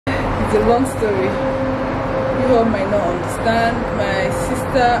It's a long story. You all might not understand. My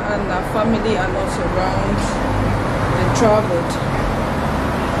sister and her family are not around. They traveled.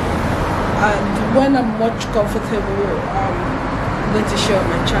 And when I'm much comfortable, I'm going to share on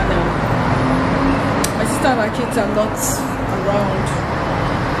my channel. My sister and her kids are not around.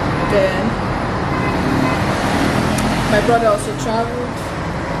 Then my brother also traveled.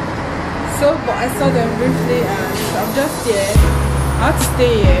 So, but I saw them briefly, and I'm just here. I had to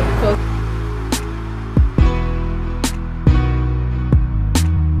stay here because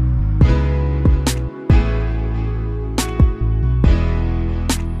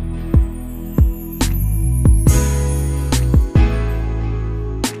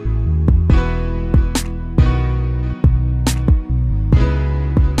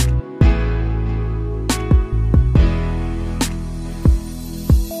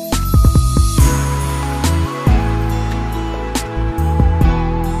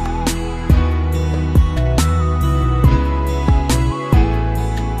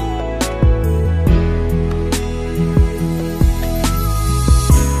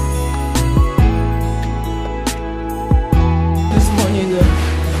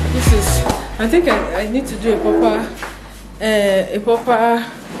I think I need to do a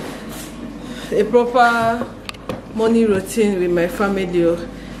proper morning routine with my family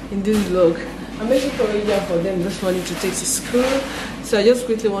in this vlog. I'm making porridge for them this morning to take to school, so I just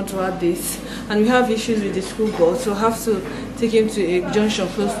quickly want to add this. And we have issues with the school bus, so I have to take him to a junction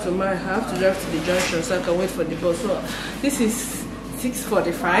close to my house. I have to drive to the junction so I can wait for the bus. So this is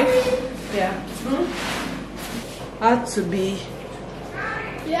 6:45. Yeah. Had to be.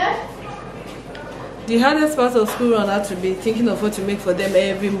 Yeah. The hardest part of school run had to be thinking of what to make for them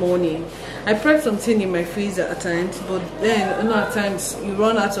every morning. I prep something in my freezer at times, but then at times you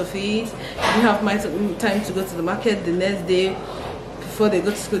run out of it. You have time to go to the market the next day before they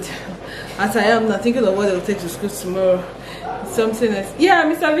go to school. As I am now thinking of what they'll take to school tomorrow. Something else. Yeah,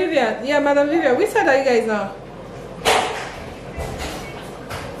 Mr. Vivian. Yeah, Madam Vivian. Which side are you guys now?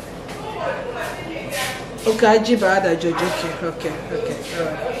 Okay, Ajibada Jojo. Okay,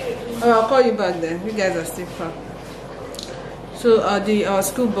 alright. I'll call you back then. You guys are still far. So our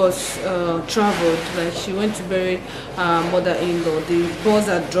school bus traveled. Like, she went to bury her mother-in-law. The bus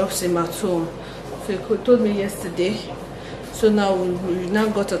that drops him at home. So he told me yesterday. So now we now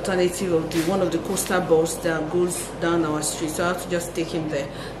got alternative of one of the coastal bus that goes down our street. So I have to just take him there.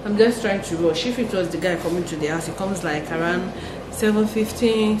 I'm just trying to rush. If it was the guy coming to the house, he comes like around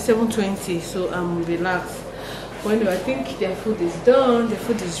 7:15, 7:20. So I'm relaxed. Well, anyway, I think their food is done, their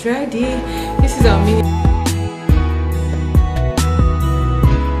food is ready. This is our mini.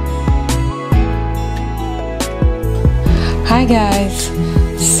 Hi guys,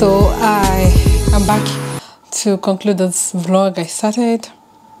 so I am back to conclude this vlog I started.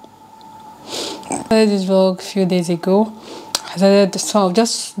 This vlog a few days ago. So I'm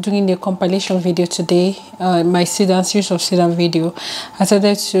just doing a compilation video today, my series of sedan video. I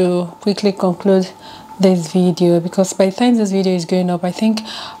started to quickly conclude this video because by the time this video is going up, I think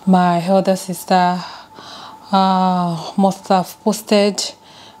my elder sister must have posted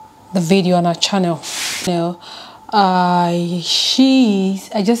the video on her channel. I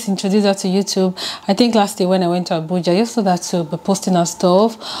just introduced her to YouTube. I think last day when I went to Abuja, I just saw that to be posting her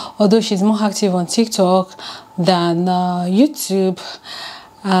stuff, although she's more active on TikTok than YouTube.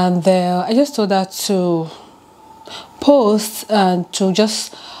 And I just told her to post and to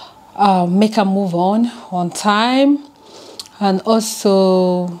just make her move on time, and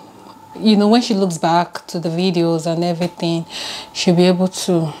also, you know, when she looks back to the videos and everything, she'll be able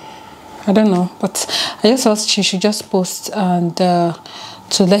to, I don't know, but I just thought she should just post and to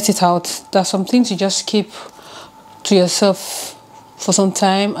let it out. There's some things you just keep to yourself for some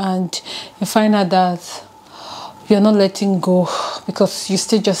time, and you find out that you're not letting go because you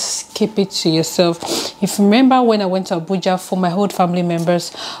still just keep it to yourself. If you remember when I went to Abuja, for my whole family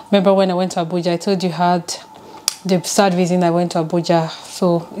members, remember when I went to Abuja, I told you had the sad reason I went to Abuja.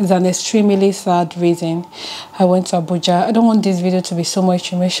 So it's an extremely sad reason I went to Abuja. I don't want this video to be so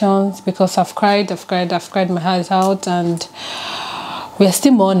much emotions because I've cried my heart out, and we are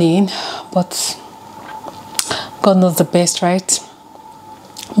still mourning, but God knows the best, right?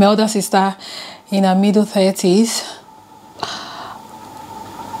 My older sister in her middle 30s,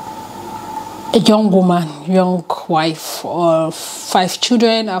 a young woman, young wife of 5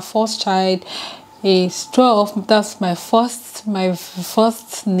 children. Her first child is 12. That's my first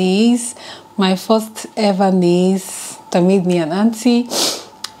niece, my first ever niece that made me an auntie.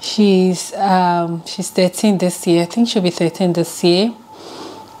 She's 13 this year. I think she'll be 13 this year.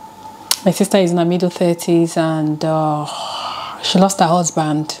 My sister is in her middle 30s, and she lost her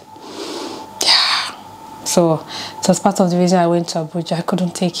husband. So it was part of the reason I went to Abuja. I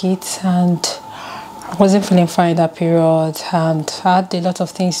couldn't take it, and I wasn't feeling fine that period, and I had a lot of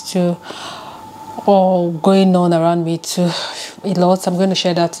things to all going on around me too. A lot. I'm going to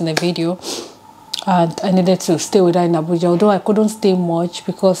share that in a video. And I needed to stay with her in Abuja, although I couldn't stay much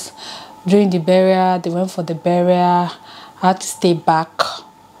because during the burial, they went for the burial. I had to stay back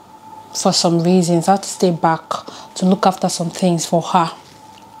for some reasons. I had to stay back to look after some things for her.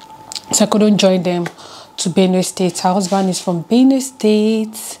 So I couldn't join them to Benue State. Her husband is from Benue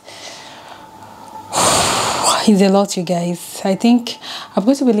State. It's a lot, you guys. I think I'm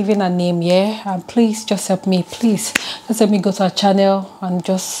going to be leaving her name here. And please just help me. Please just help me go to her channel and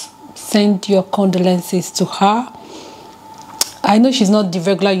just send your condolences to her. I know she's not the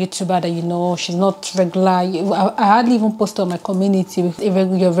regular YouTuber that you know. She's not regular. I hardly even post on my community with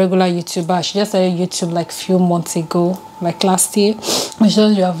your regular YouTuber. She just started YouTube like a few months ago, like last year. She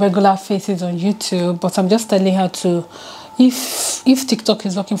does your regular faces on YouTube, but I'm just telling her to, if TikTok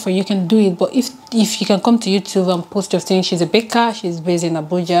is working for you, you can do it. But if you can come to YouTube and post your things, she's a baker, she's based in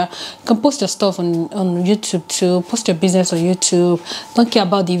Abuja. You can post your stuff on YouTube too. Post your business on YouTube. Don't care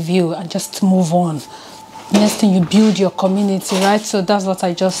about the view and just move on. Next thing, you build your community, right? So that's what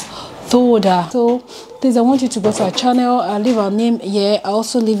I just told her. So please, I want you to go to her channel. I'll leave her name here. I'll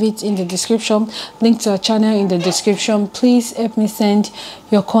also leave it in the description. Link to her channel in the description. Please help me send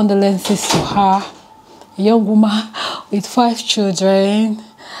your condolences to her. A young woman with 5 children,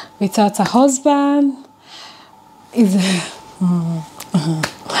 without a husband. Is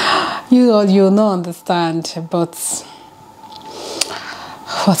you'll not understand, but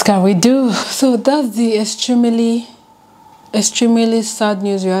what can we do? So that's the extremely sad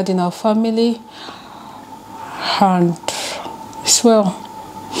news we had in our family. And it's well,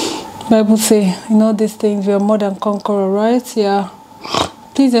 Bible say, in all these things we are more than conqueror, right? Yeah.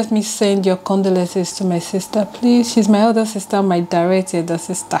 Please let me send your condolences to my sister, please. She's my elder sister, my direct elder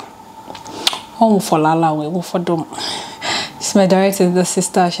sister. She's my direct elder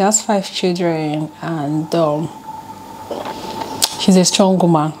sister. She has 5 children, and she's a strong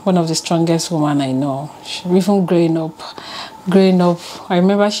woman, one of the strongest women I know. She, even growing up, I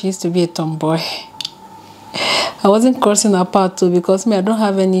remember she used to be a tomboy. I wasn't crossing her path too because me, I don't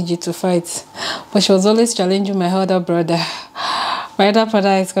have energy to fight. But she was always challenging my elder brother. My elder brother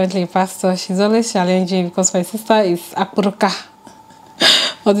is currently a pastor. She's always challenging because my sister is Akuruka.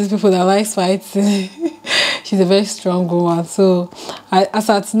 All these people that like fighting. She's a very strong woman. So as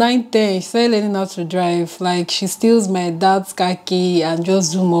at 9-10, she started learning how to drive. Like, she steals my dad's car key and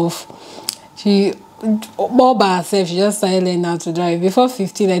just zoom off. She all by herself, she just started learning how to drive. Before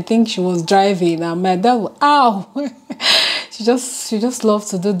 15, I think she was driving, and my dad was, ow. she just loved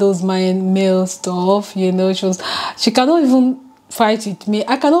to do those male stuff, you know. She cannot even fight with me.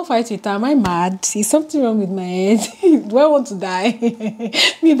 I cannot fight with her. Am I mad? Is something wrong with my head? Do I want to die?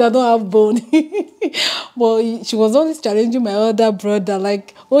 Me that don't have bone. But she was always challenging my older brother,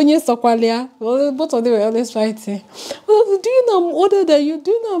 like, Onye Sokwalia. Both of them were always fighting. Well, do you know I'm older than you? Do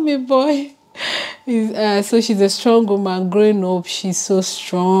you know me, boy? So she's a strong woman. Growing up, she's so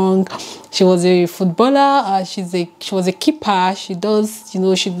strong. She was a footballer. She was a keeper. She does, you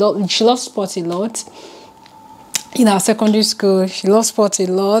know, she loves sports a lot. In our secondary school, she loves sports a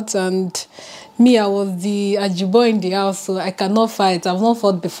lot, and me, I was the ajibo in the house, so I cannot fight. I've not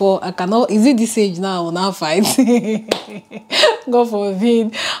fought before. I cannot. Is it this age now? I will not fight. God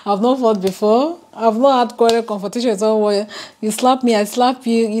forbid. I've not fought before. I've not had quarrel confrontation with someone. You slap me, I slap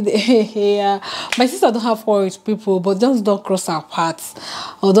you. Yeah. My sister don't have quarrel with people, but just don't cross her paths,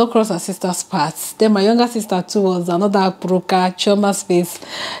 or don't cross her sister's paths. Then my younger sister too was another Akpuruka, Choma's face.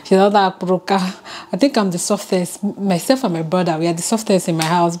 She's another Akpuruka. I think I'm the softest. Myself and my brother, we are the softest in my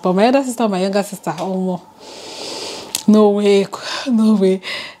house. But my other sister, my younger sister, oh no way, no way.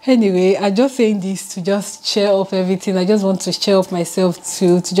 Anyway, I'm just saying this to just cheer up everything. I just want to cheer up myself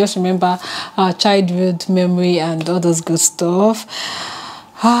too, to just remember our childhood memory and all those good stuff.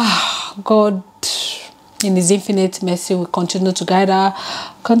 God, in His infinite mercy, will continue to guide her,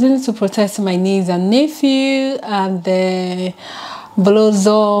 continue to protect my niece and nephew, and the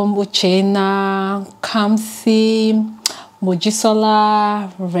Blossom, Uchena, Kamsi,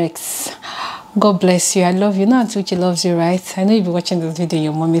 Mojisola, Rex. God bless you. I love you. Now Tuchi loves you, right? I know you'll be watching this video.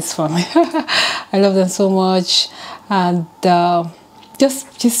 Your mom is fun. I love them so much. And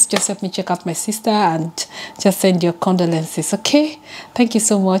just help me check out my sister and just send your condolences, okay? Thank you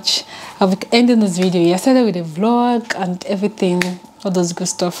so much. I'll be ending this video. I started with a vlog and everything, all those good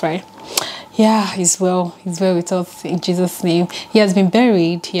stuff, right? Yeah, he's well. He's well with us in Jesus' name. He has been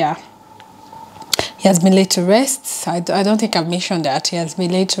buried, yeah. he has been laid to rest. I don't think I've mentioned that he has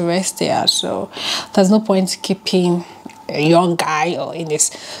been laid to rest there, so there's no point keeping a young guy in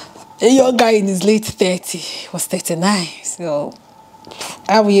his late 30. He was 39, so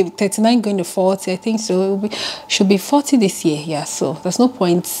are we 39 going to 40? I think so. Should be 40 this year. Yeah, so there's no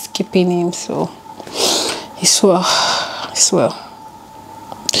point keeping him. So he's well.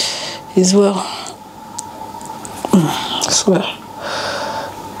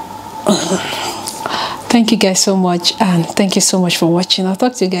 Thank you guys so much, and thank you so much for watching. I'll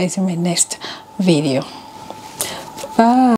talk to you guys in my next video. Bye.